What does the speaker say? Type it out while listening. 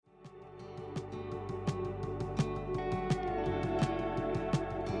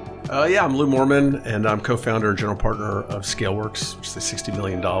Yeah, I'm Lou Mormon, and I'm co-founder and general partner of ScaleWorks, which is a $60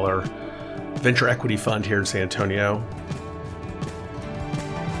 million venture equity fund here in San Antonio.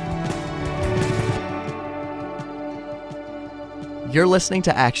 You're listening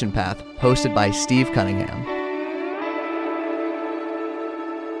to Action Path, hosted by Steve Cunningham.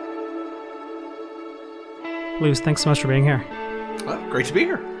 Lou, thanks so much for being here. Great to be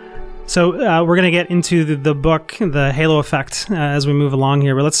here. So we're going to get into the book, The Halo Effect, as we move along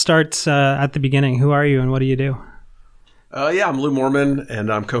here. But let's start at the beginning. Who are you and what do you do? Yeah, I'm Lou Mormon,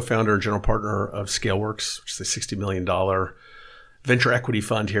 and I'm co-founder and general partner of ScaleWorks, which is a $60 million venture equity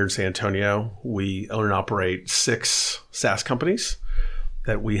fund here in San Antonio. We own and operate 6 SaaS companies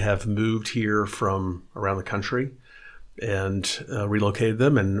that we have moved here from around the country and relocated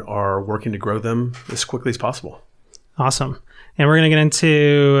them and are working to grow them as quickly as possible. Awesome. And we're going to get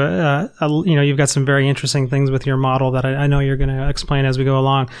into, you've got some very interesting things with your model that I know you're going to explain as we go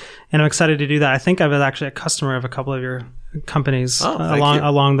along. And I'm excited to do that. I think I was actually a customer of a couple of your companies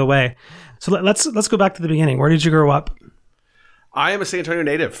along the way. So let's go back to the beginning. Where did you grow up? I am a San Antonio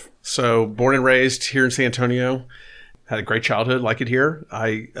native. So born and raised here in San Antonio. Had a great childhood, like it here.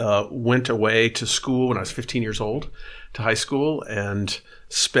 I went away to school when I was 15 years old, to high school, and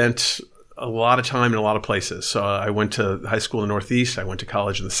spent a lot of time in a lot of places. So I went to high school in the Northeast. I went to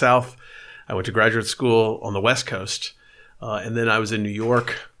college in the South. I went to graduate school on the West Coast. And then I was in New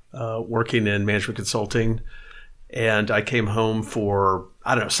York working in management consulting. And I came home for,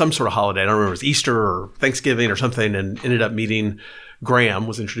 some sort of holiday. I don't remember if it was Easter or Thanksgiving or something, and ended up meeting Graham,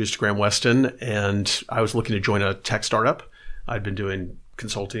 was introduced to Graham Weston. And I was looking to join a tech startup. I'd been doing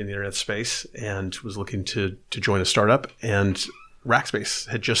consulting in the internet space and was looking to join a startup. And Rackspace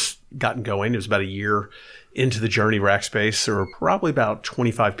had just gotten going. It was about a year into the journey, Rackspace. There were probably about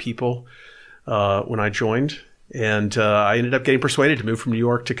 25 people when I joined. And I ended up getting persuaded to move from New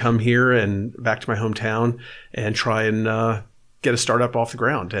York to come here and back to my hometown and try and get a startup off the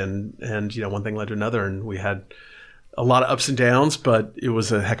ground. And one thing led to another. And we had a lot of ups and downs, but it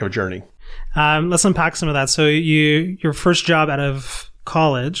was a heck of a journey. Let's unpack some of that. So your first job out of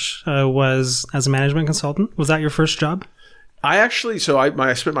college was as a management consultant. Was that your first job? I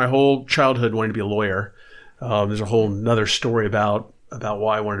spent my whole childhood wanting to be a lawyer. There's a whole another story about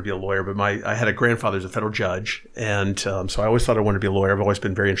why I wanted to be a lawyer, but I had a grandfather who's a federal judge, and so I always thought I wanted to be a lawyer. I've always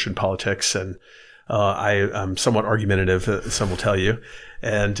been very interested in politics, and I'm somewhat argumentative, some will tell you,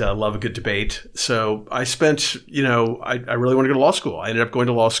 and love a good debate. So I spent, I really wanted to go to law school. I ended up going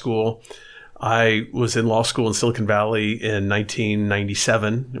to law school. I was in law school in Silicon Valley in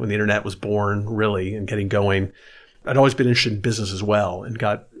 1997 when the internet was born, really, and getting going. I'd always been interested in business as well, and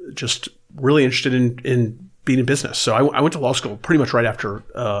got just really interested in being in business. So I went to law school pretty much right after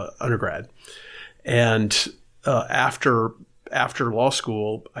undergrad. And after law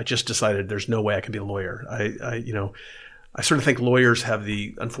school, I just decided there's no way I can be a lawyer. I sort of think lawyers have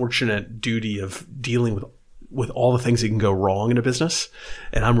the unfortunate duty of dealing with all the things that can go wrong in a business.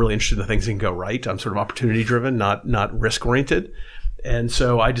 And I'm really interested in the things that can go right. I'm sort of opportunity driven, not risk oriented. And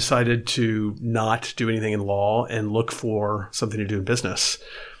so I decided to not do anything in law and look for something to do in business.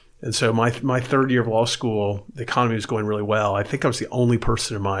 And so my third year of law school, the economy was going really well. I think I was the only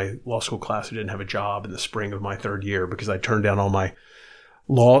person in my law school class who didn't have a job in the spring of my third year because I turned down all my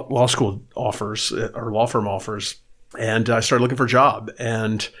law school offers or law firm offers. And I started looking for a job.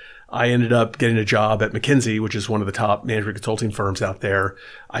 And I ended up getting a job at McKinsey, which is one of the top management consulting firms out there.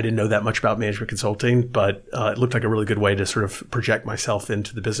 I didn't know that much about management consulting, but it looked like a really good way to sort of project myself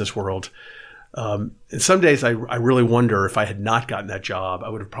into the business world. And some days I really wonder if I had not gotten that job, I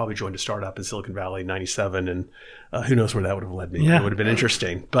would have probably joined a startup in Silicon Valley in 97, and who knows where that would have led me. Yeah. It would have been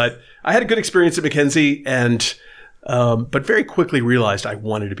interesting. But I had a good experience at McKinsey, and but very quickly realized I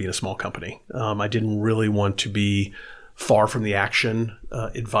wanted to be in a small company. I didn't really want to be far from the action,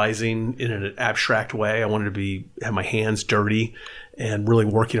 advising in an abstract way. I wanted to have my hands dirty and really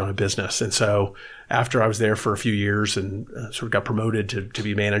working on a business. And so after I was there for a few years and sort of got promoted to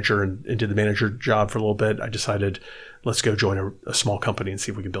be manager and did the manager job for a little bit, I decided, let's go join a small company and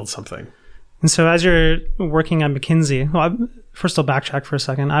see if we can build something. And so as you're working at McKinsey, first I'll backtrack for a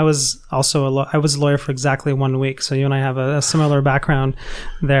second. I was also a lawyer for exactly 1 week. So you and I have a similar background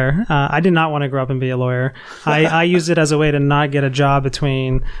there. I did not want to grow up and be a lawyer. I used it as a way to not get a job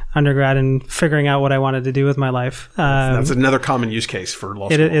between undergrad and figuring out what I wanted to do with my life. That's another common use case for law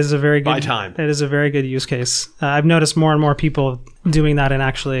school. It is a very good, by time. It is a very good use case. I've noticed more and more people doing that and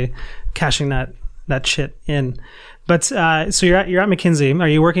actually cashing that shit in. But so you're at McKinsey. Are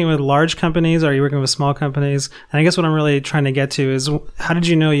you working with large companies? Are you working with small companies? And I guess what I'm really trying to get to is, how did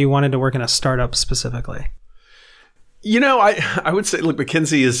you know you wanted to work in a startup specifically? I would say, look,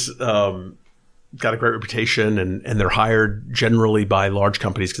 McKinsey is got a great reputation, and they're hired generally by large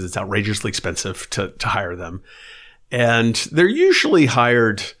companies because it's outrageously expensive to hire them. And they're usually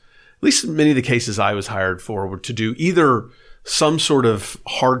hired, at least in many of the cases I was hired for, were to do either some sort of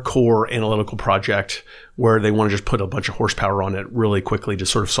hardcore analytical project where they want to just put a bunch of horsepower on it really quickly to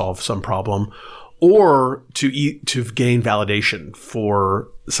sort of solve some problem, or to gain validation for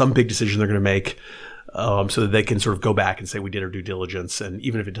some big decision they're going to make, so that they can sort of go back and say, we did our due diligence. And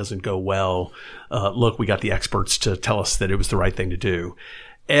even if it doesn't go well, look, we got the experts to tell us that it was the right thing to do.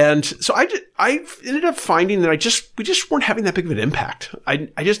 And so I ended up finding that we just weren't having that big of an impact.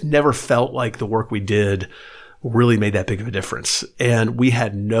 I just never felt like the work we did really made that big of a difference. And we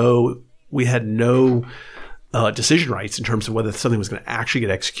had no decision rights in terms of whether something was going to actually get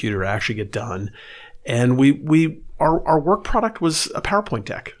executed or actually get done. And our work product was a PowerPoint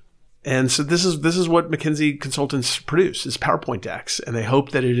deck. And so this is what McKinsey consultants produce, is PowerPoint decks. And they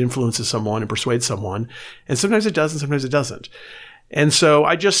hope that it influences someone and persuades someone. And sometimes it does and sometimes it doesn't. And so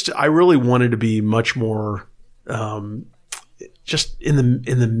I really wanted to be much more just in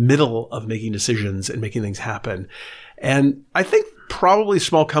the middle of making decisions and making things happen. And I think probably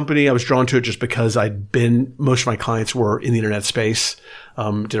small company, I was drawn to it just because most of my clients were in the internet space.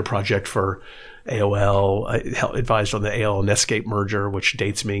 Did a project for AOL. I advised on the AOL Netscape merger, which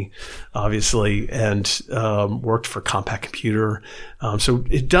dates me, obviously, and worked for Compaq Computer. So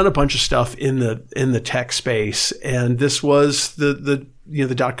it done a bunch of stuff in the tech space, and this was the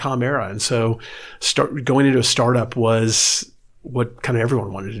 .com era, and so going into a startup was what kind of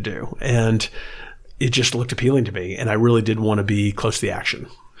everyone wanted to do, and it just looked appealing to me, and I really did want to be close to the action.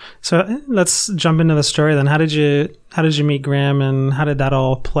 So let's jump into the story then. How did you meet Graham, and how did that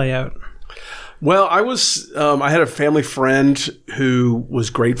all play out? Well, I had a family friend who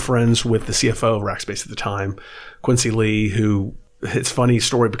was great friends with the CFO of Rackspace at the time, Quincy Lee, who, it's a funny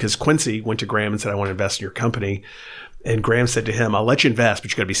story because Quincy went to Graham and said, I want to invest in your company. And Graham said to him, I'll let you invest,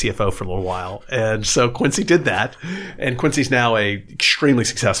 but you got to be CFO for a little while. And so Quincy did that. And Quincy's now a extremely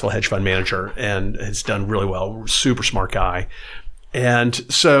successful hedge fund manager and has done really well. Super smart guy. And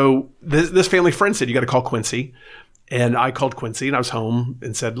so this family friend said, you got to call Quincy. And I called Quincy and I was home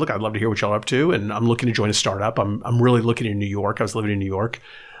and said, look, I'd love to hear what y'all are up to. And I'm looking to join a startup. I'm really looking in New York. I was living in New York,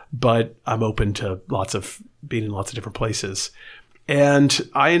 but I'm open to being in lots of different places. And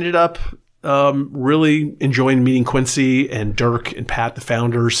I ended up really enjoying meeting Quincy and Dirk and Pat, the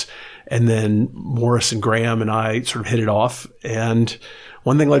founders, and then Morris and Graham and I sort of hit it off. And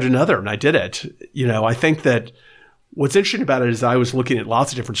one thing led to another, and I did it. I think that what's interesting about it is I was looking at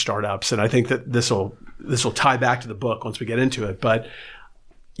lots of different startups, and I think that this will tie back to the book once we get into it. But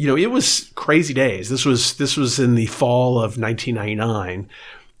it was crazy days. This was in the fall of 1999,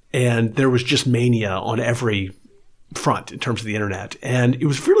 and there was just mania on every front in terms of the internet, and it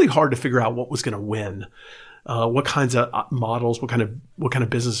was really hard to figure out what was going to win, what kinds of models, what kind of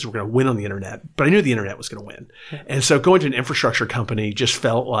businesses were going to win on the internet. But I knew the internet was going to win, and so going to an infrastructure company just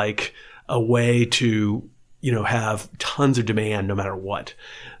felt like a way to have tons of demand no matter what.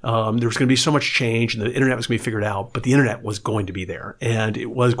 There was going to be so much change and the internet was going to be figured out, but the internet was going to be there and it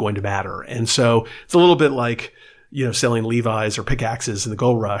was going to matter. And so it's a little bit like, selling Levi's or pickaxes in the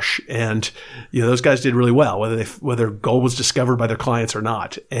gold rush. And, those guys did really well, whether gold was discovered by their clients or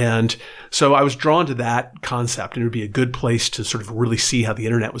not. And so I was drawn to that concept, and it would be a good place to sort of really see how the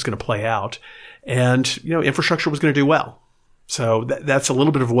internet was going to play out. And, infrastructure was going to do well. So that's a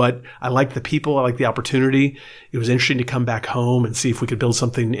little bit of what I liked. The people, I liked the opportunity. It was interesting to come back home and see if we could build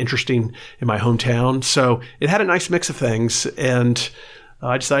something interesting in my hometown. So it had a nice mix of things, and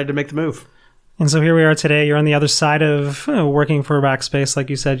I decided to make the move. And so here we are today. You're on the other side of working for Rackspace.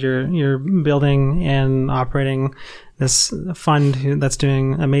 Like you said, you're building and operating this fund that's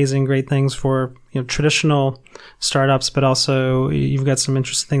doing amazing, great things for traditional startups, but also you've got some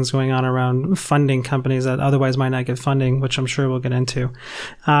interesting things going on around funding companies that otherwise might not get funding, which I'm sure we'll get into.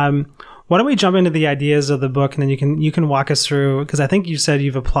 Why don't we jump into the ideas of the book, and then you can walk us through, because I think you said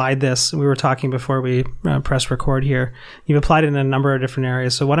you've applied this. We were talking before we press record here. You've applied it in a number of different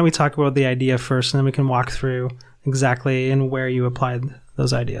areas. So why don't we talk about the idea first, and then we can walk through exactly and where you applied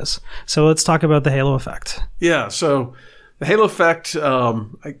those ideas. So let's talk about the halo effect. Yeah. So the halo effect,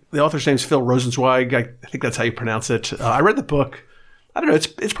 the author's name is Phil Rosenzweig. I think that's how you pronounce it. I read the book. I don't know.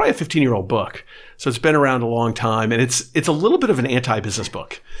 It's probably a 15-year-old book. So it's been around a long time, and it's a little bit of an anti-business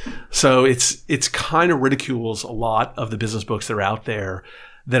book. So it's kind of ridicules a lot of the business books that are out there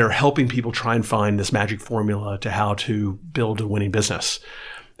that are helping people try and find this magic formula to how to build a winning business.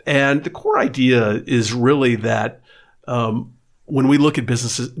 And the core idea is really that when we look at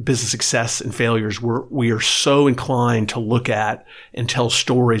business success and failures, we are so inclined to look at and tell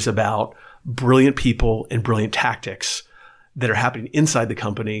stories about brilliant people and brilliant tactics that are happening inside the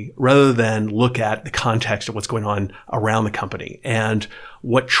company rather than look at the context of what's going on around the company and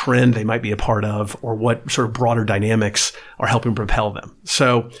what trend they might be a part of or what sort of broader dynamics are helping propel them.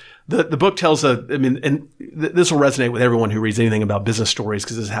 So the book tells this will resonate with everyone who reads anything about business stories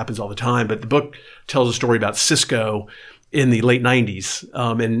because this happens all the time, but the book tells a story about Cisco in the late 90s.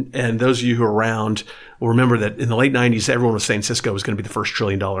 And those of you who are around will remember that in the late 90s, everyone was saying Cisco was going to be the first $1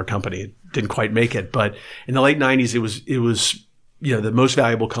 trillion company. It didn't quite make it. But in the late 90s, it was the most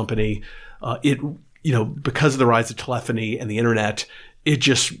valuable company. Because of the rise of telephony and the internet, it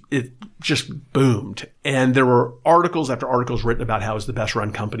just boomed. And there were articles after articles written about how it was the best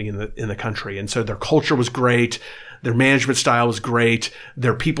run company in the country. And so their culture was great. Their management style was great.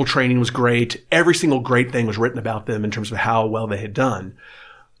 Their people training was great. Every single great thing was written about them in terms of how well they had done.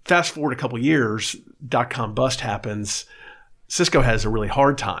 Fast forward a couple of years, .com bust happens. Cisco has a really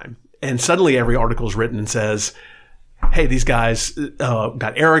hard time. And suddenly every article is written and says, hey, these guys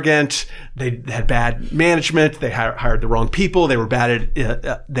got arrogant. They had bad management. They hired the wrong people. They were bad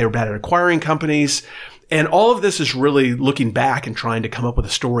at acquiring companies. And all of this is really looking back and trying to come up with a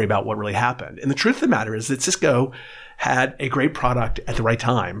story about what really happened. And the truth of the matter is that Cisco had a great product at the right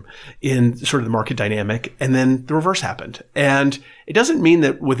time in sort of the market dynamic, and then the reverse happened. And it doesn't mean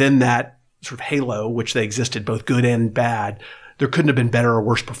that within that sort of halo, which they existed, both good and bad, there couldn't have been better or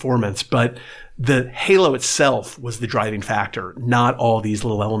worse performance, but the halo itself was the driving factor, not all these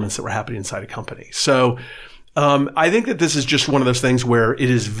little elements that were happening inside a company. So I think that this is just one of those things where it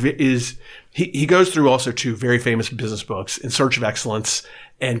is he goes through also two very famous business books, In Search of Excellence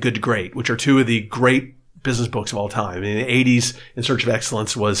and Good to Great, which are two of the great business books of all time. In the 80s, In Search of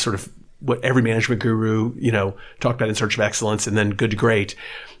Excellence was sort of what every management guru, talked about, In Search of Excellence, and then Good to Great.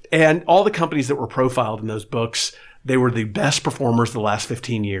 And all the companies that were profiled in those books, they were the best performers of the last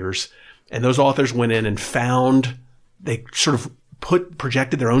 15 years. And those authors went in and they sort of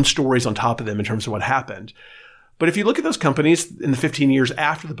projected their own stories on top of them in terms of what happened. But if you look at those companies in the 15 years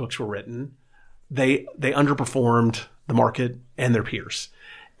after the books were written, they underperformed the market and their peers.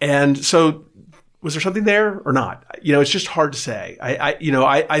 And so was there something there or not? It's just hard to say.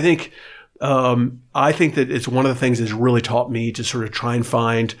 I think that it's one of the things that's really taught me to sort of try and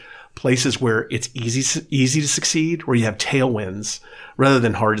find places where it's easy to succeed, where you have tailwinds rather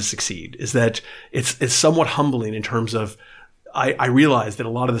than hard to succeed, is that it's somewhat humbling in terms of I realize that a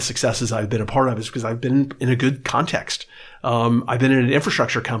lot of the successes I've been a part of is because I've been in a good context. I've been in an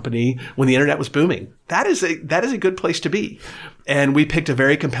infrastructure company when the internet was booming. That is a good place to be. And we picked a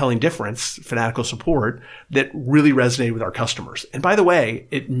very compelling difference, Fanatical Support, that really resonated with our customers. And by the way,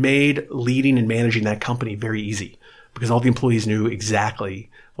 it made leading and managing that company very easy because all the employees knew exactly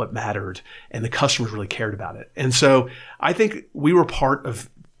what mattered and the customers really cared about it. And so I think we were part of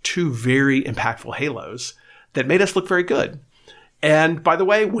two very impactful halos that made us look very good. And by the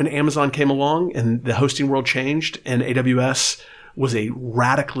way, when Amazon came along and the hosting world changed and AWS was a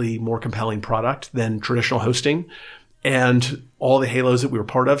radically more compelling product than traditional hosting, and all the halos that we were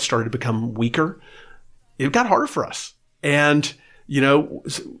part of started to become weaker, it got harder for us. And,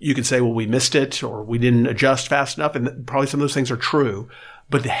 you could say, well, we missed it or we didn't adjust fast enough. And probably some of those things are true.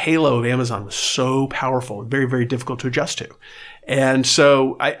 But the halo of Amazon was so powerful, very, very difficult to adjust to. And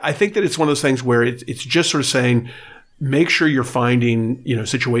so I think that it's one of those things where it's just sort of saying, make sure you're finding,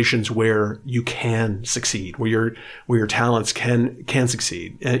 situations where you can succeed, where your talents can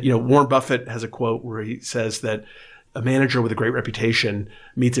succeed. Warren Buffett has a quote where he says that a manager with a great reputation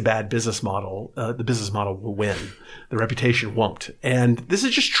meets a bad business model, the business model will win. The reputation won't. And this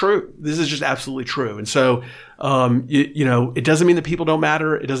is just true. This is just absolutely true. And so, it doesn't mean that people don't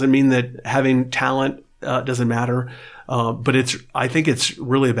matter. It doesn't mean that having talent doesn't matter. But I think it's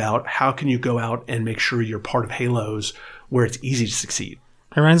really about how can you go out and make sure you're part of halos where it's easy to succeed.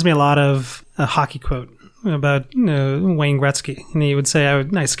 It reminds me a lot of a hockey quote about Wayne Gretzky. And he would say,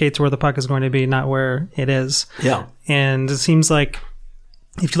 I skate to where the puck is going to be, not where it is. Yeah. And it seems like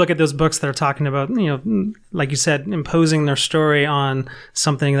if you look at those books that are talking about, like you said, imposing their story on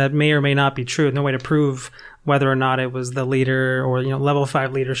something that may or may not be true, no way to prove whether or not it was the leader or, level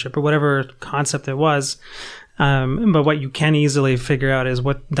 5 leadership or whatever concept it was. But what you can easily figure out is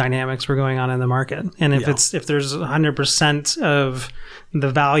what dynamics were going on in the market. And if there's 100% of the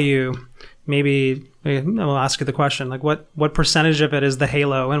value, maybe I'll ask you the question, like what percentage of it is the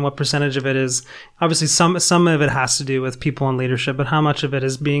halo and what percentage of it is, obviously some of it has to do with people in leadership, but how much of it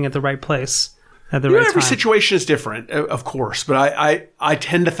is being at the right place at the right time? Every situation is different, of course, but I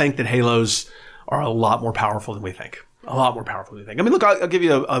tend to think that halos are a lot more powerful than we think. A lot more powerful than you think. I mean, look, I'll give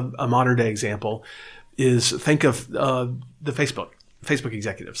you a modern day example. Is think of the Facebook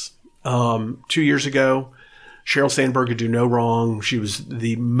executives. 2 years ago, Sheryl Sandberg could do no wrong. She was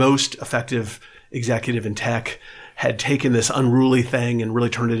the most effective executive in tech, had taken this unruly thing and really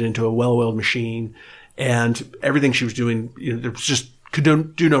turned it into a well-oiled machine. And everything she was doing, there was just could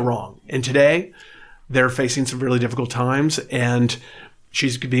do no wrong. And today, they're facing some really difficult times, and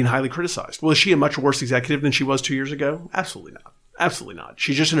she's being highly criticized. Well, is she a much worse executive than she was 2 years ago? Absolutely not. Absolutely not.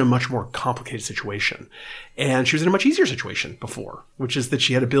 She's just in a much more complicated situation. And she was in a much easier situation before, which is that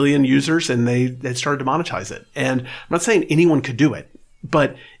she had 1 billion users and they had started to monetize it. And I'm not saying anyone could do it,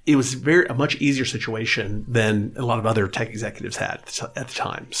 but it was a much easier situation than a lot of other tech executives had at the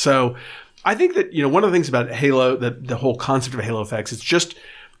time. So I think that, one of the things about Halo, the whole concept of halo effects,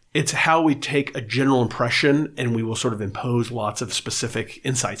 it's how we take a general impression and we will sort of impose lots of specific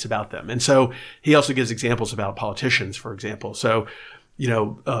insights about them. And so he also gives examples about politicians, for example. So,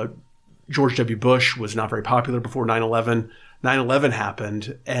 George W. Bush was not very popular before 9/11. 9/11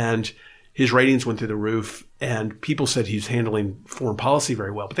 happened and his ratings went through the roof, and people said he's handling foreign policy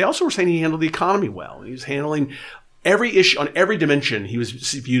very well. But they also were saying he handled the economy well. He was handling every issue on every dimension. He was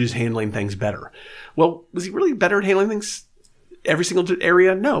viewed as handling things better. Well, was he really better at handling things every single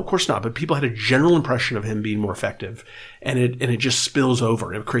area? No, of course not. But people had a general impression of him being more effective, and it just spills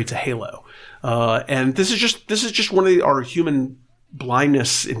over. It creates a halo. And this is just one of our human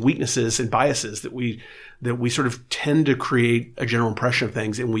blindness and weaknesses and biases that we sort of tend to create a general impression of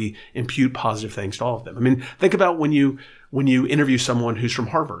things, and we impute positive things to all of them. I mean, think about when you interview someone who's from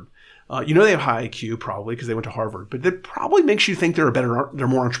Harvard. They have high IQ probably because they went to Harvard, but that probably makes you think they're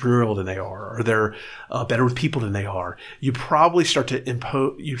more entrepreneurial than they are, or they're better with people than they are. You probably start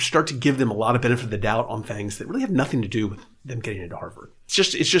to give them a lot of benefit of the doubt on things that really have nothing to do with them getting into Harvard.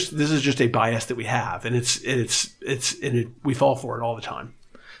 This is just a bias that we have, and we fall for it all the time.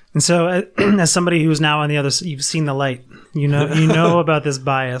 And so, as somebody who's now on the other side, you've seen the light. You know about this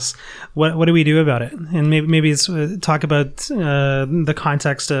bias. What do we do about it? And maybe it's talk about the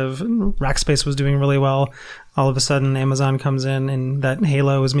context of Rackspace was doing really well. All of a sudden, Amazon comes in, and that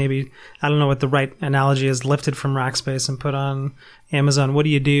halo is maybe, I don't know what the right analogy is, lifted from Rackspace and put on Amazon. What do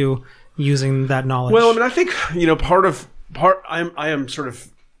you do using that knowledge? Well, I mean, I think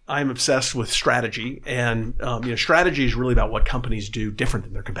I'm obsessed with strategy, and strategy is really about what companies do different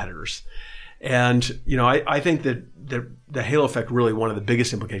than their competitors. And I think that the halo effect, really one of the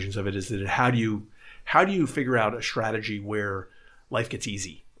biggest implications of it is that how do you figure out a strategy where life gets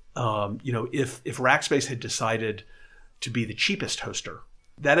easy? If Rackspace had decided to be the cheapest hoster,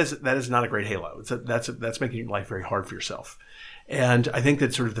 that is not a great halo. That's making life very hard for yourself. And I think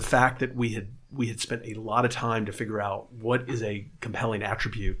that sort of the fact that we had spent a lot of time to figure out what is a compelling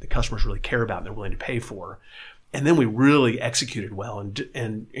attribute that customers really care about and they're willing to pay for, and then we really executed well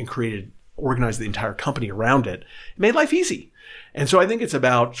and organized the entire company around it. It made life easy. And so I think it's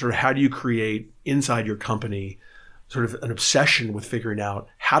about sort of how do you create inside your company sort of an obsession with figuring out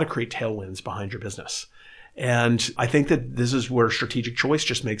how to create tailwinds behind your business. And I think that this is where strategic choice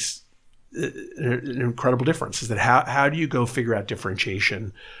just makes an incredible difference, is that how do you go figure out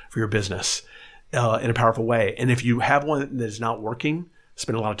differentiation for your business in a powerful way? And if you have one that is not working,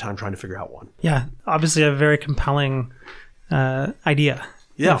 spend a lot of time trying to figure out one. Yeah, obviously a very compelling idea.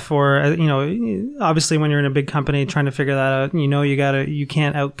 Yeah. For obviously when you're in a big company trying to figure that out, you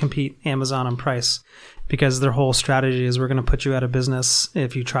can't outcompete Amazon on price, because their whole strategy is we're going to put you out of business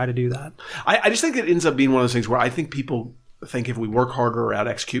if you try to do that. I just think it ends up being one of those things where I think people think if we work harder or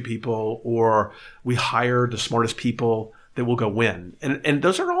out-execute people, or we hire the smartest people, that we'll go win. And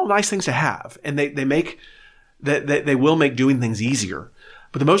those are all nice things to have. And they will make doing things easier.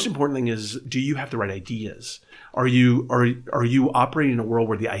 But the most important thing is, do you have the right ideas? Are you operating in a world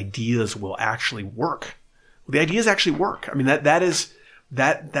where the ideas will actually work? Will the ideas actually work? I mean,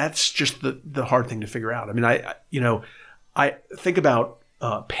 that's just the hard thing to figure out. I mean, I think about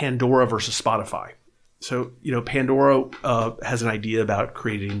Pandora versus Spotify. So, Pandora has an idea about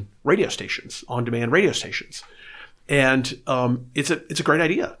creating radio stations, on-demand radio stations. And it's a great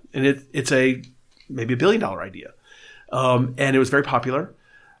idea. And it's maybe $1 billion idea. And it was very popular.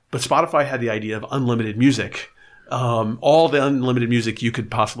 But Spotify had the idea of unlimited music, all the unlimited music you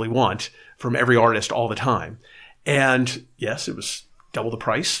could possibly want from every artist all the time. And yes, it was double the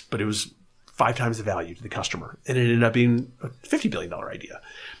price, but it was 5 times the value to the customer. And it ended up being a $50 billion idea.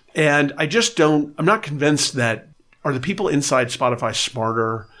 And I'm not convinced that, are the people inside Spotify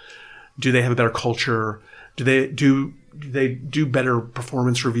smarter? Do they have a better culture? Do they do better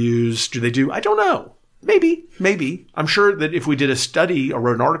performance reviews? I don't know. Maybe. I'm sure that if we did a study or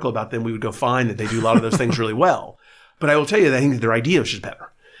wrote an article about them, we would go find that they do a lot of those things really well. But I will tell you that I think that their idea is just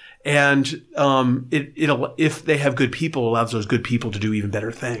better. And if they have good people, it allows those good people to do even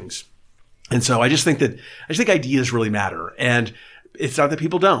better things. And so I just think ideas really matter. And it's not that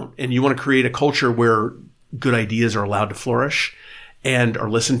people don't. And you want to create a culture where good ideas are allowed to flourish and are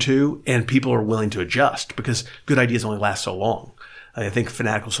listened to, and people are willing to adjust, because good ideas only last so long. I think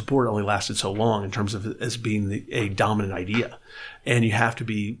fanatical support only lasted so long in terms of as being a dominant idea. And you have to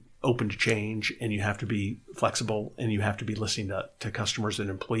be open to change, and you have to be flexible, and you have to be listening to customers and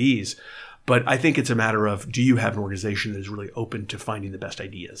employees. But I think it's a matter of, do you have an organization that is really open to finding the best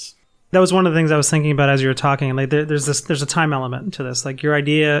ideas? That was one of the things I was thinking about as you were talking. Like there's a time element to this. Like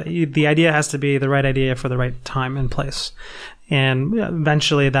the idea has to be the right idea for the right time and place. And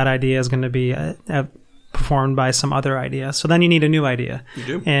eventually that idea is going to be performed by some other idea. So then you need a new idea. You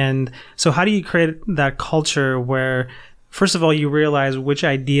do. And so how do you create that culture where, first of all, you realize which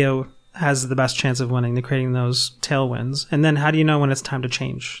idea has the best chance of winning, to creating those tailwinds? And then how do you know when it's time to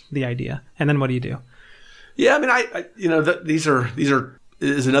change the idea? And then what do you do? Yeah, I mean, these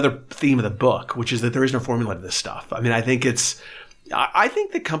is another theme of the book, which is that there is no formula to this stuff. I mean, I think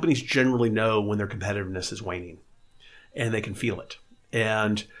that companies generally know when their competitiveness is waning, and they can feel it.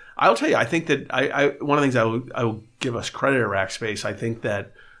 And I'll tell you, I think that one of the things I will give us credit at Rackspace, I think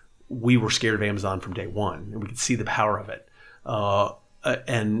that we were scared of Amazon from day one, and we could see the power of it.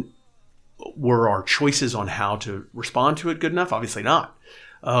 And were our choices on how to respond to it good enough? Obviously not.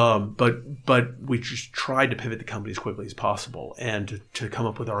 But we just tried to pivot the company as quickly as possible, and to come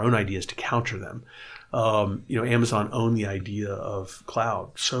up with our own ideas to counter them. Amazon owned the idea of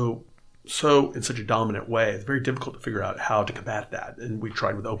cloud so in such a dominant way. It's very difficult to figure out how to combat that. And we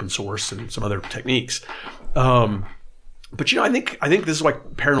tried with open source and some other techniques. But I think this is why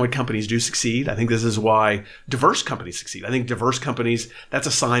paranoid companies do succeed. I think this is why diverse companies succeed. I think diverse companies, that's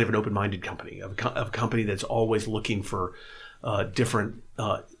a sign of an open-minded company, of a company that's always looking for different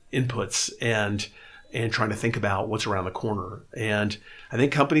inputs and trying to think about what's around the corner. And I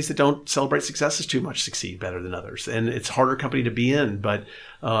think companies that don't celebrate successes too much succeed better than others. And it's a harder company to be in, but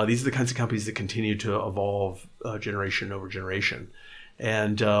these are the kinds of companies that continue to evolve generation over generation.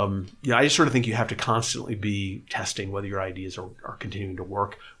 And I just sort of think you have to constantly be testing whether your ideas are continuing to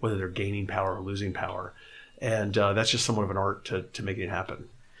work, whether they're gaining power or losing power. And that's just somewhat of an art to making it happen.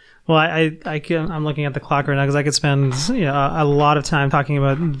 Well, I'm looking at the clock right now because I could spend a lot of time talking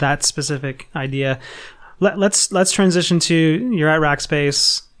about that specific idea. Let's transition to, you're at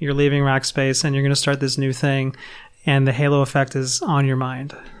Rackspace, you're leaving Rackspace, and you're going to start this new thing, and the halo effect is on your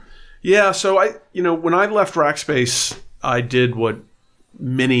mind. Yeah. So when I left Rackspace, I did what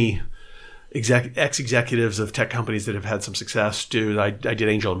many ex-executives of tech companies that have had some success do. I did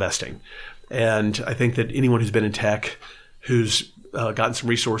angel investing, and I think that anyone who's been in tech, who's gotten some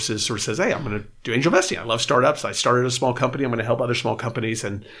resources, sort of says, hey, I'm going to do angel investing. I love startups. I started a small company. I'm going to help other small companies.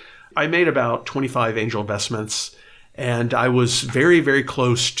 And I made about 25 angel investments, and I was very, very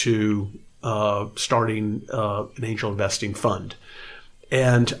close to starting an angel investing fund.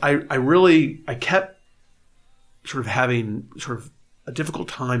 And I kept sort of having sort of a difficult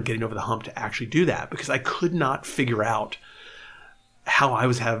time getting over the hump to actually do that, because I could not figure out how I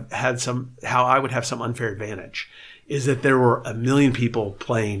would have some unfair advantage. Is that there were a million people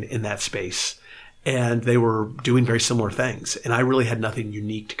playing in that space, and they were doing very similar things, and I really had nothing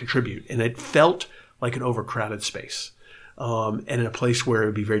unique to contribute, and it felt like an overcrowded space, and in a place where it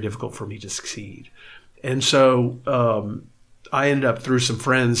would be very difficult for me to succeed. And so I ended up, through some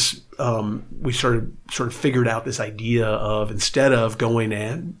friends, we sort of figured out this idea of, instead of going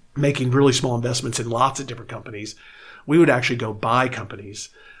and making really small investments in lots of different companies, we would actually go buy companies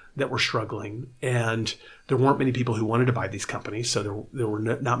that were struggling, and there weren't many people who wanted to buy these companies, so there were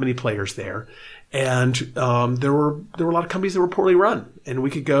not many players there, and there were a lot of companies that were poorly run, and we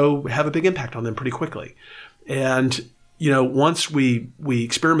could go have a big impact on them pretty quickly. And once we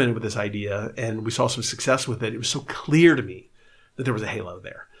experimented with this idea and we saw some success with it, it was so clear to me that there was a halo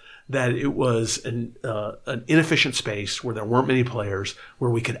there, that it was an inefficient space where there weren't many players,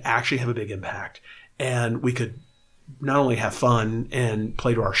 where we could actually have a big impact, and we could not only have fun and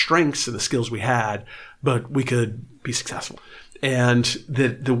play to our strengths and the skills we had, but we could be successful. And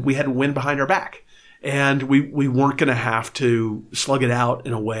that we had wind behind our back. And we weren't going to have to slug it out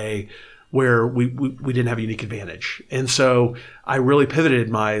in a way where we didn't have a unique advantage. And so I really pivoted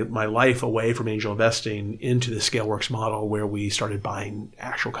my life away from angel investing into the ScaleWorks model, where we started buying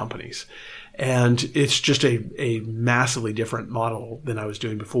actual companies. And it's just a massively different model than I was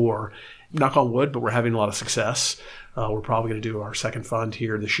doing before. Knock on wood, but we're having a lot of success. We're probably going to do our second fund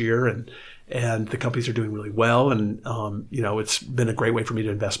here this year, and the companies are doing really well. And, it's been a great way for me to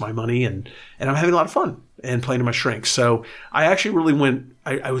invest my money, and I'm having a lot of fun and playing to my strengths. So I actually really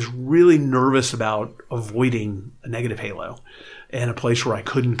I was really nervous about avoiding a negative halo and a place where I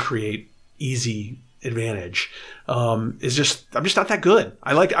couldn't create easy advantage. I'm just not that good.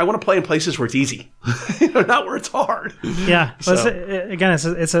 I want to play in places where it's easy, not where it's hard. Yeah. So.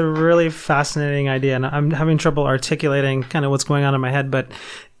 Well, it's a really fascinating idea, and I'm having trouble articulating kind of what's going on in my head, but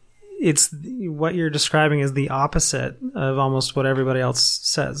it's what you're describing is the opposite of almost what everybody else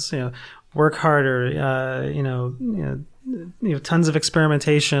says. Work harder, tons of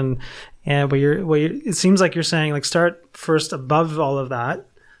experimentation, and it seems like you're saying, like, start first above all of that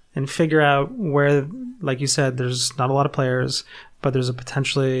and figure out where, like you said, there's not a lot of players, but there's a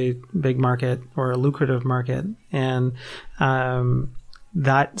potentially big market or a lucrative market, and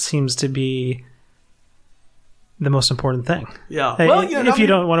that seems to be the most important thing. Yeah. Well, if you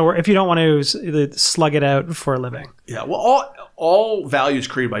don't want to slug it out for a living. Yeah. Well, all value is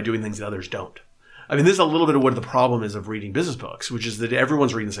created by doing things that others don't. I mean, this is a little bit of what the problem is of reading business books, which is that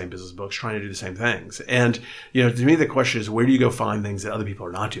everyone's reading the same business books, trying to do the same things. And, to me, the question is, where do you go find things that other people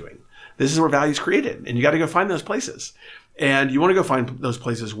are not doing? This is where value is created, and you got to go find those places. And you want to go find those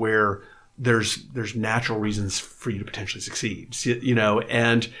places where there's natural reasons for you to potentially succeed.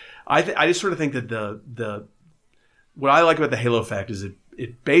 And I just sort of think that what I like about the halo effect is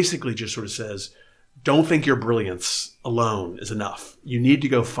it basically just sort of says, don't think your brilliance alone is enough. You need to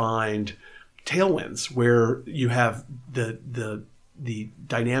go find tailwinds where you have the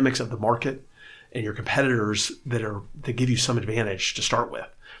dynamics of the market and your competitors that give you some advantage to start with.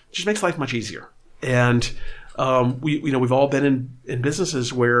 It just makes life much easier. And we've all been in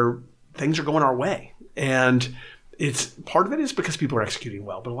businesses where things are going our way, and it's part of it is because people are executing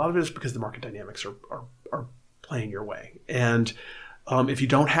well, but a lot of it is because the market dynamics are playing your way. And if you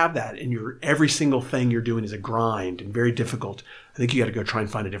don't have that, and every single thing you're doing is a grind and very difficult, I think you got to go try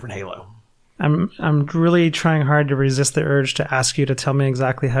and find a different halo. I'm really trying hard to resist the urge to ask you to tell me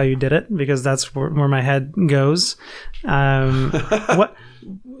exactly how you did it, because that's where my head goes. As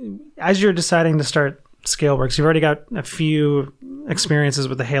you're deciding to start ScaleWorks, you've already got a few experiences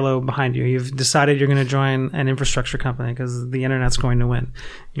with the halo behind you. You've decided you're going to join an infrastructure company because the internet's going to win.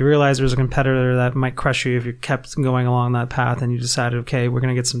 You realize there's a competitor that might crush you if you kept going along that path, and you decided, okay, we're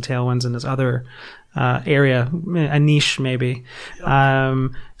going to get some tailwinds in this other area, a niche maybe.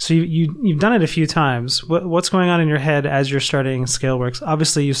 Yep. So you've done it a few times. What's going on in your head as you're starting ScaleWorks?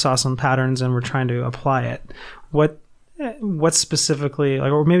 Obviously, you saw some patterns and were trying to apply it. What specifically,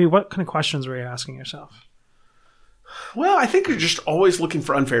 or maybe what kind of questions were you asking yourself? Well, I think you're just always looking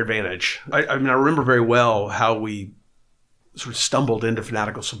for unfair advantage. I remember very well how we sort of stumbled into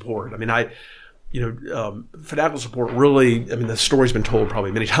Fanatical Support. Fanatical Support really, the story's been told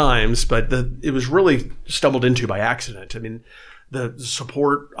probably many times, but it was really stumbled into by accident. The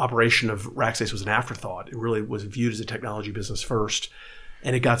support operation of Rackspace was an afterthought. It really was viewed as a technology business first.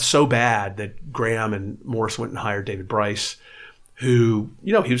 And it got so bad that Graham and Morris went and hired David Bryce, who,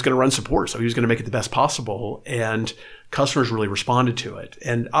 he was going to run support. So he was going to make it the best possible. And customers really responded to it.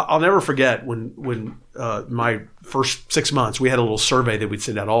 And I'll never forget when my first 6 months, we had a little survey that we'd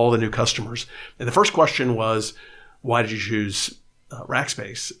send out all the new customers. And the first question was, why did you choose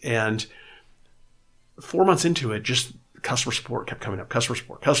Rackspace? And 4 months into it, just customer support kept coming up. Customer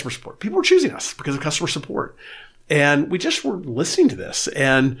support. People were choosing us because of customer support. And we just were listening to this,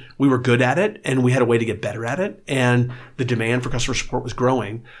 and we were good at it, and we had a way to get better at it, and the demand for customer support was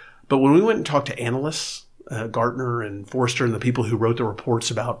growing. But when we went and talked to analysts, Gartner and Forrester and the people who wrote the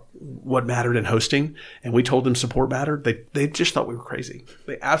reports about what mattered in hosting, and we told them support mattered, they just thought we were crazy.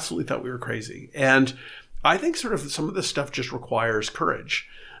 They absolutely thought we were crazy. And I think sort of some of this stuff just requires courage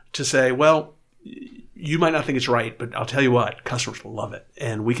to say, well, you might not think it's right, but I'll tell you what, customers will love it,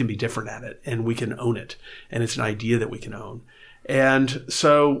 and we can be different at it, and we can own it, and it's an idea that we can own. And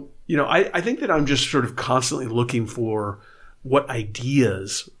so, I think that I'm just sort of constantly looking for what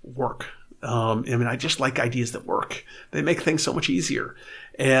ideas work. I just like ideas that work. They make things so much easier.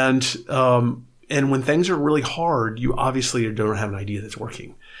 And when things are really hard, you obviously don't have an idea that's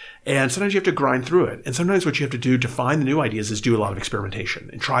working. And sometimes you have to grind through it. And sometimes what you have to do to find the new ideas is do a lot of experimentation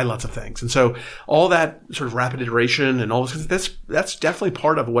and try lots of things. And so all that sort of rapid iteration and all this, that's definitely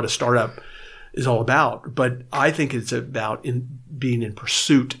part of what a startup is all about. But I think it's about being in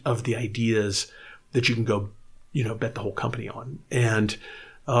pursuit of the ideas that you can go, bet the whole company on. And,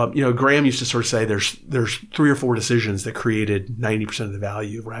 Graham used to sort of say there's 3 or 4 decisions that created 90% of the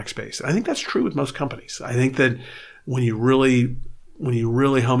value of Rackspace. And I think that's true with most companies. I think that when you really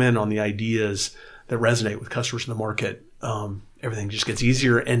home in on the ideas that resonate with customers in the market, everything just gets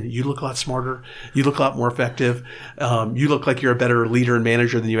easier, and you look a lot smarter. You look a lot more effective. You look like you're a better leader and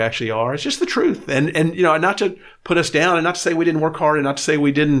manager than you actually are. It's just the truth. And not to put us down, and not to say we didn't work hard, and not to say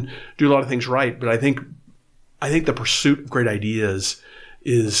we didn't do a lot of things right, but I think the pursuit of great ideas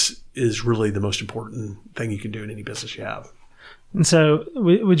is really the most important thing you can do in any business you have. And so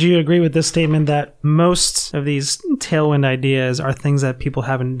would you agree with this statement that most of these tailwind ideas are things that people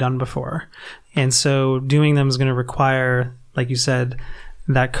haven't done before? And so doing them is going to require, like you said,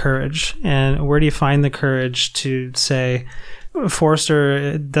 that courage. And where do you find the courage to say,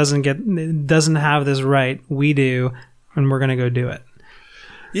 Forrester doesn't have this right, we do, and we're going to go do it?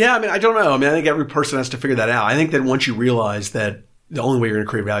 Yeah, I don't know. I think every person has to figure that out. I think that once you realize that the only way you're going to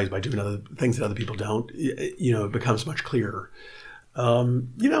create value is by doing other things that other people don't, it becomes much clearer. I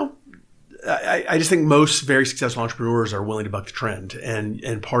just think most very successful entrepreneurs are willing to buck the trend.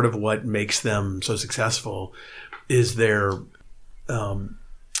 And part of what makes them so successful is they don't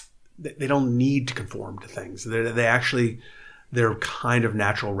need to conform to things. They're kind of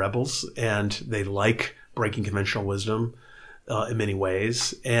natural rebels, and they like breaking conventional wisdom in many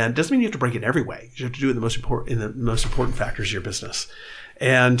ways. And it doesn't mean you have to break it in every way. You have to do it in the most important factors of your business.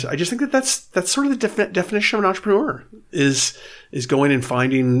 And I just think that's sort of the definition of an entrepreneur is going and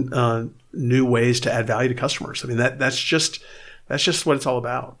finding new ways to add value to customers. That's just what it's all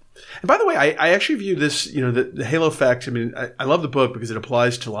about. And by the way, I actually view this, the halo effect. I love the book because it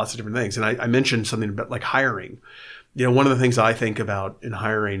applies to lots of different things. And I mentioned something about like hiring. One of the things I think about in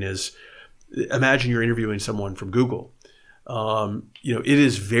hiring is, imagine you're interviewing someone from Google. It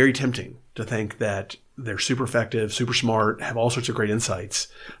is very tempting to think that they're super effective, super smart, have all sorts of great insights.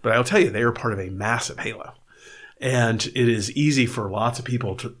 But I'll tell you, they are part of a massive halo. And it is easy for lots of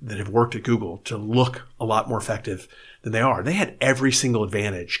people that have worked at Google to look a lot more effective than they are. They had every single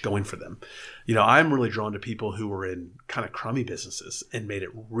advantage going for them. I'm really drawn to people who were in kind of crummy businesses and made it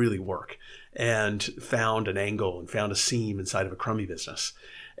really work and found an angle and found a seam inside of a crummy business.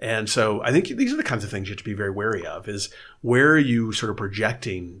 And so I think these are the kinds of things you have to be very wary of, is where are you sort of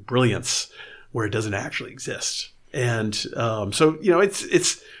projecting brilliance where it doesn't actually exist. And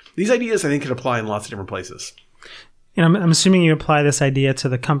it's these ideas I think can apply in lots of different places. I'm assuming you apply this idea to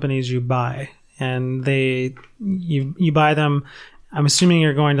the companies you buy, and you buy them. I'm assuming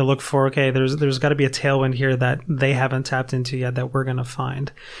you're going to look for, okay, there's got to be a tailwind here that they haven't tapped into yet that we're going to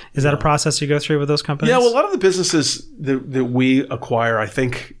find. Is that a process you go through with those companies? Yeah, well, a lot of the businesses that we acquire, I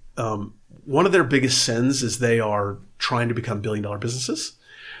think one of their biggest sins is they are trying to become billion-dollar businesses.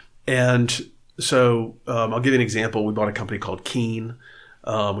 And so I'll give you an example. We bought a company called Keen,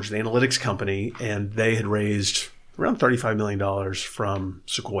 which is an analytics company, and they had raised around $35 million from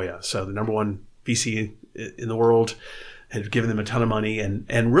Sequoia. So the number one VC in the world had given them a ton of money.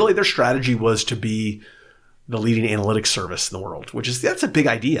 And really their strategy was to be the leading analytics service in the world, that's a big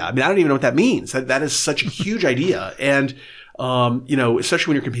idea. I don't even know what that means. That is such a huge idea. And,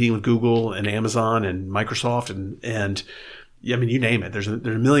 especially when you're competing with Google and Amazon and Microsoft and you name it. There's a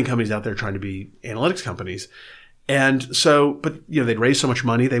million companies out there trying to be analytics companies. And so, but they'd raised so much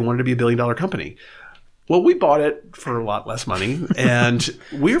money, they wanted to be $1 billion company. Well, we bought it for a lot less money, and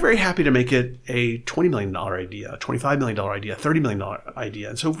we were very happy to make it a $20 million idea, a $25 million idea, $30 million idea.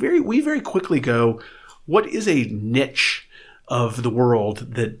 And so we very quickly go, what is a niche of the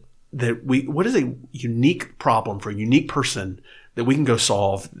world what is a unique problem for a unique person that we can go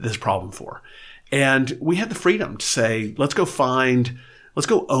solve this problem for? And we had the freedom to say, let's go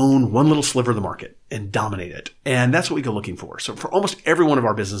own one little sliver of the market and dominate it. And that's what we go looking for. So for almost every one of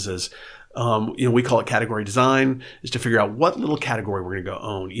our businesses, we call it category design, is to figure out what little category we're going to go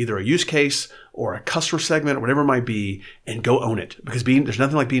own, either a use case or a customer segment or whatever it might be, and go own it. Because there's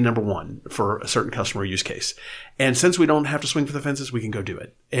nothing like being number one for a certain customer use case. And since we don't have to swing for the fences, we can go do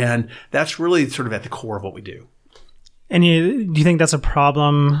it. And that's really sort of at the core of what we do. And do you think that's a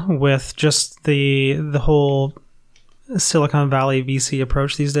problem with just the whole Silicon Valley VC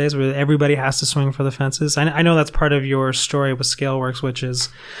approach these days, where everybody has to swing for the fences? I know that's part of your story with ScaleWorks, which is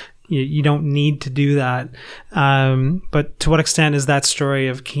you don't need to do that. But to what extent is that story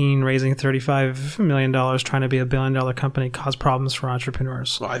of Keen raising $35 million, trying to be $1 billion company, cause problems for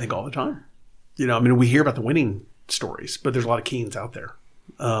entrepreneurs? Well, I think all the time. We hear about the winning stories, but there's a lot of Keens out there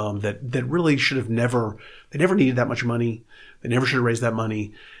that really should have never needed that much money. They never should have raised that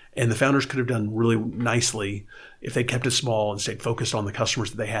money. And the founders could have done really nicely if they kept it small and stayed focused on the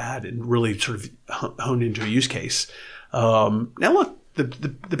customers that they had and really sort of honed into a use case. Now, look,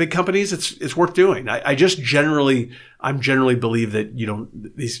 the big companies, it's worth doing. I generally believe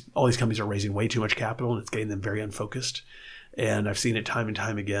that all these companies are raising way too much capital and it's getting them very unfocused. And I've seen it time and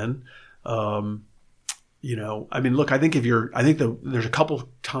time again. I mean, look, I think there's a couple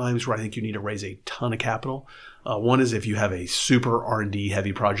times where I think you need to raise a ton of capital. One is if you have a super R&D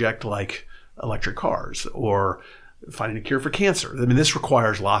heavy project like electric cars or finding a cure for cancer. I mean, this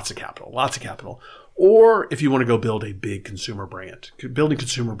requires lots of capital. Or if you want to go build a big consumer brand. Building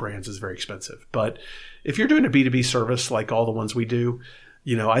consumer brands is very expensive. But if you're doing a B2B service like all the ones we do,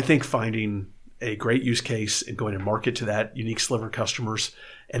 I think finding a great use case and going to market to that unique sliver of customers,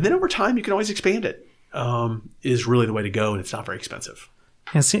 and then over time you can always expand it, is really the way to go, and it's not very expensive.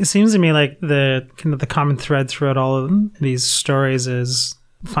 It seems to me like the common thread throughout all of these stories is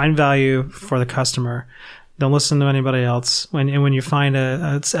find value for the customer. Don't listen to anybody else. When you find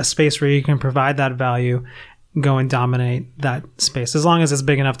a space where you can provide that value, go and dominate that space, as long as it's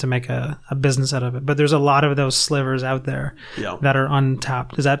big enough to make a business out of it. But there's a lot of those slivers out there that are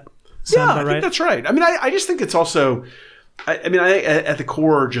untapped. Does that sound about right? I think that's right. I mean, I just think it's also, I at the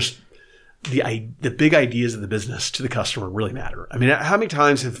core, just the big ideas of the business to the customer really matter. I mean, how many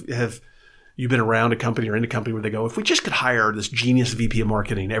times have you been around a company or in a company where they go, if we just could hire this genius VP of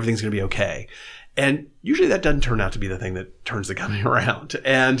marketing, everything's going to be okay. And usually that doesn't turn out to be the thing that turns the company around.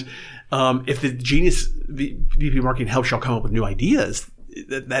 And if the genius VP of marketing helps y'all come up with new ideas,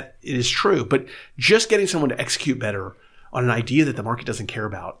 that it is true. But just getting someone to execute better on an idea that the market doesn't care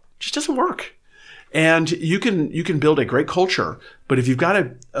about just doesn't work. And you can build a great culture, but if you've got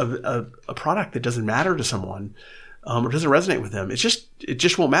a product that doesn't matter to someone or doesn't resonate with them, it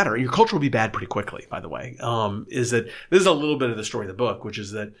just won't matter. And your culture will be bad pretty quickly. By the way, this is a little bit of the story of the book, which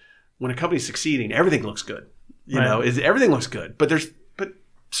is that when a company's succeeding, everything looks good. Everything looks good, but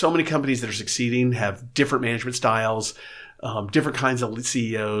so many companies that are succeeding have different management styles, different kinds of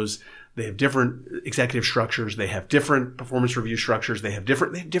CEOs. They have different executive structures. They have different performance review structures. They have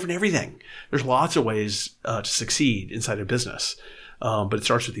different everything. There's lots of ways to succeed inside a business, but it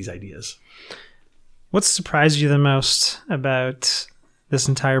starts with these ideas. What surprised you the most about this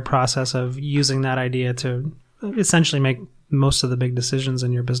entire process of using that idea to essentially make most of the big decisions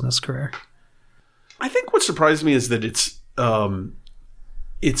in your business career? I think what surprised me is that it's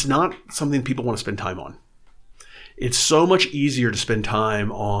not something people want to spend time on. It's so much easier to spend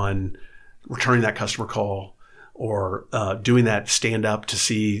time on returning that customer call or doing that stand up to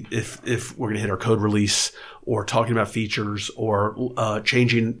see if we're going to hit our code release or talking about features or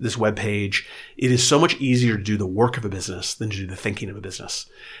changing this web page. It is so much easier to do the work of a business than to do the thinking of a business.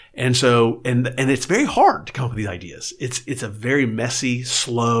 And so, and it's very hard to come up with these ideas. It's a very messy,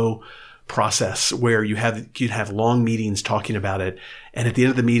 slow process where you'd have long meetings talking about it. And at the end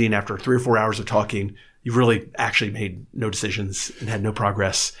of the meeting, after 3 or 4 hours of talking, you really actually made no decisions and had no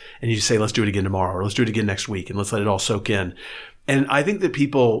progress. And you say, let's do it again tomorrow, or let's do it again next week, and let's let it all soak in. And I think that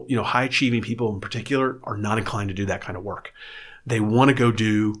people, high achieving people in particular, are not inclined to do that kind of work. They want to go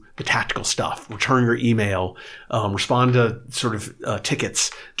do the tactical stuff, return your email, respond to sort of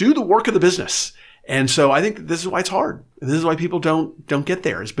tickets, do the work of the business. And so I think this is why it's hard. This is why people don't get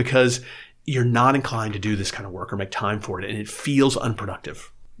there, is because you're not inclined to do this kind of work or make time for it, and it feels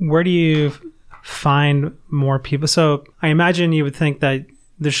unproductive. Where do you find more people? So I imagine you would think that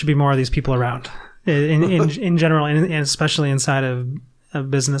there should be more of these people around in general, and especially inside of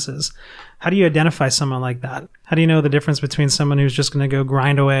businesses. How do you identify someone like that? How do you know the difference between someone who's just going to go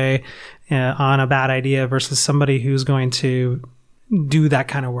grind away on a bad idea versus somebody who's going to do that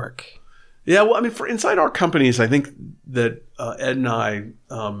kind of work? Yeah, well, I mean, for inside our companies, I think that Ed and I,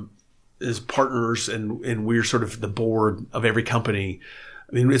 as partners, and we're sort of the board of every company.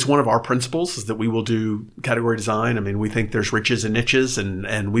 I mean, it's one of our principles is that we will do category design. I mean, we think there's riches and niches,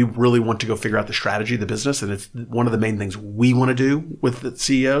 and we really want to go figure out the strategy of the business. And it's one of the main things we want to do with the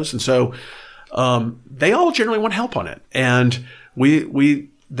CEOs. And so they all generally want help on it. And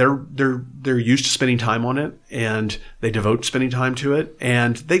they're used to spending time on it, and they devote spending time to it,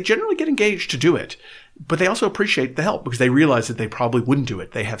 and they generally get engaged to do it. But they also appreciate the help because they realize that they probably wouldn't do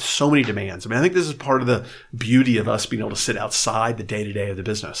it. They have so many demands. I mean, I think this is part of the beauty of us being able to sit outside the day-to-day of the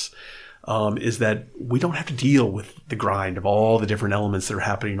business, is that we don't have to deal with the grind of all the different elements that are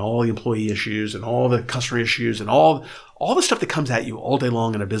happening, all the employee issues and all the customer issues and all the stuff that comes at you all day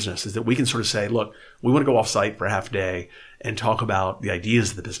long in a business. Is that we can sort of say, look, we want to go off-site for a half day and talk about the ideas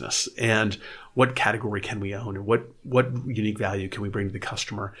of the business and what category can we own and what unique value can we bring to the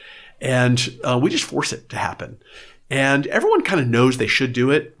customer. And we just force it to happen. And everyone kind of knows they should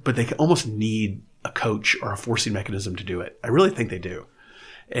do it, but they almost need a coach or a forcing mechanism to do it. I really think they do.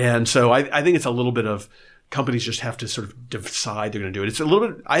 And so I think it's a little bit of companies just have to sort of decide they're going to do it. It's a little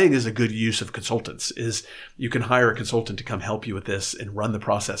bit, I think, is a good use of consultants is you can hire a consultant to come help you with this and run the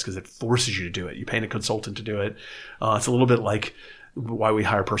process because it forces you to do it. You pay a consultant to do it. It's a little bit like, why we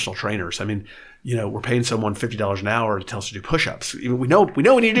hire personal trainers. I mean, we're paying someone $50 an hour to tell us to do push-ups. We know we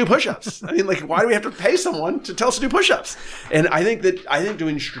need to do push-ups. I mean, like, why do we have to pay someone to tell us to do push-ups? And I think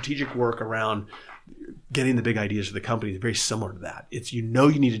doing strategic work around getting the big ideas of the company is very similar to that. It's, you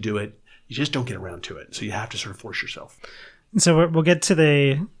need to do it. You just don't get around to it. So you have to sort of force yourself. So we'll get to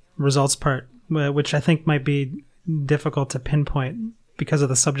the results part, which I think might be difficult to pinpoint because of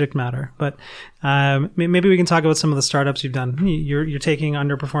the subject matter. But maybe we can talk about some of the startups you've done. You're taking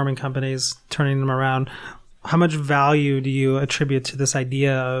underperforming companies, turning them around. How much value do you attribute to this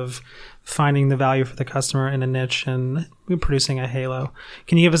idea of finding the value for the customer in a niche and producing a halo?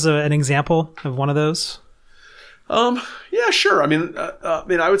 Can you give us an example of one of those? Yeah, sure. I mean,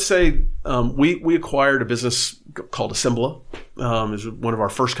 I would say we acquired a business called Assembla. It was one of our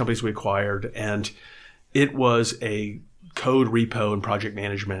first companies we acquired, and it was a code repo and project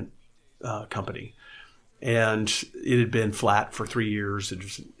management company. And it had been flat for 3 years. It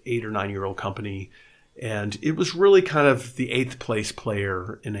was an 8 or 9 year old company. And it was really kind of the 8th place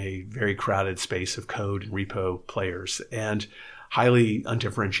player in a very crowded space of code and repo players, and highly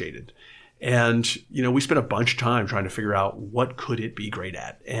undifferentiated. And, we spent a bunch of time trying to figure out what could it be great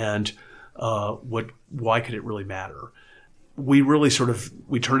at, and why could it really matter? We really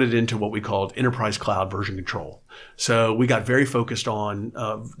we turned it into what we called enterprise cloud version control. So we got very focused on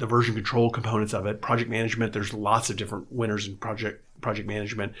the version control components of it. Project management, there's lots of different winners in project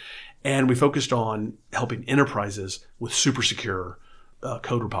management. And we focused on helping enterprises with super secure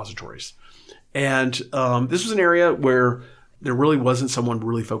code repositories. And this was an area where there really wasn't someone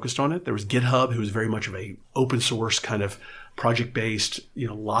really focused on it. There was GitHub, who was very much of a open source kind of project-based,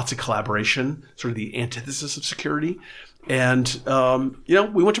 lots of collaboration, sort of the antithesis of security. And,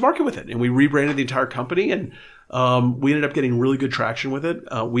 we went to market with it, and we rebranded the entire company, and we ended up getting really good traction with it.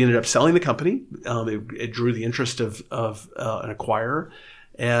 We ended up selling the company. It drew the interest of an acquirer.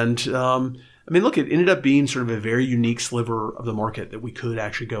 And, it ended up being sort of a very unique sliver of the market that we could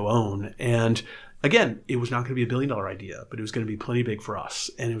actually go own. And again, it was not going to be $1 billion idea, but it was going to be plenty big for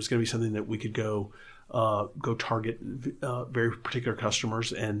us. And it was going to be something that we could go target very particular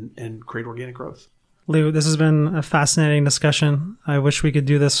customers and create organic growth. Lou, this has been a fascinating discussion. I wish we could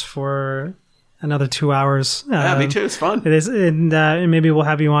do this for another 2 hours. Yeah, me too. It's fun. It is, and maybe we'll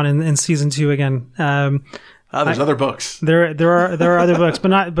have you on in season 2 again. There's other books. There are other books,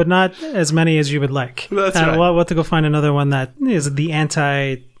 but not as many as you would like. That's right. We'll have to go find another one that is the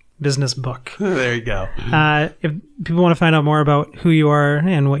anti-business book. There you go. If people want to find out more about who you are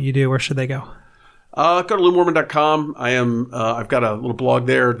and what you do, where should they go? Go to LouMormon.com. I've got a little blog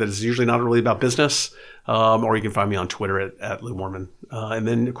there that is usually not really about business, or you can find me on Twitter at Lou Mormon. And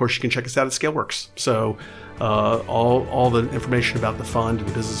then, of course, you can check us out at ScaleWorks. So all the information about the fund and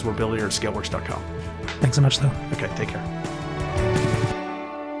the business we're building are at ScaleWorks.com. Thanks so much, Lou. Okay, take care.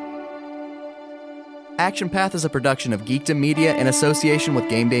 Action Path is a production of Geekdom Media in association with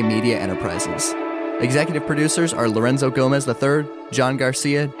Game Day Media Enterprises. Executive producers are Lorenzo Gomez III, John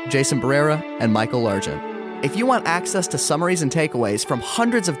Garcia, Jason Barrera, and Michael Largent. If you want access to summaries and takeaways from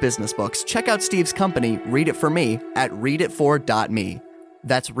hundreds of business books, check out Steve's company, Read It For Me, at readit4.me.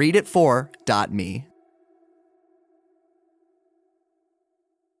 That's readit4.me.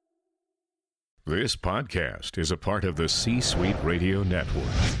 This podcast is a part of the C-Suite Radio Network.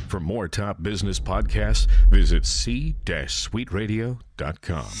 For more top business podcasts, visit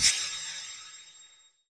c-suiteradio.com.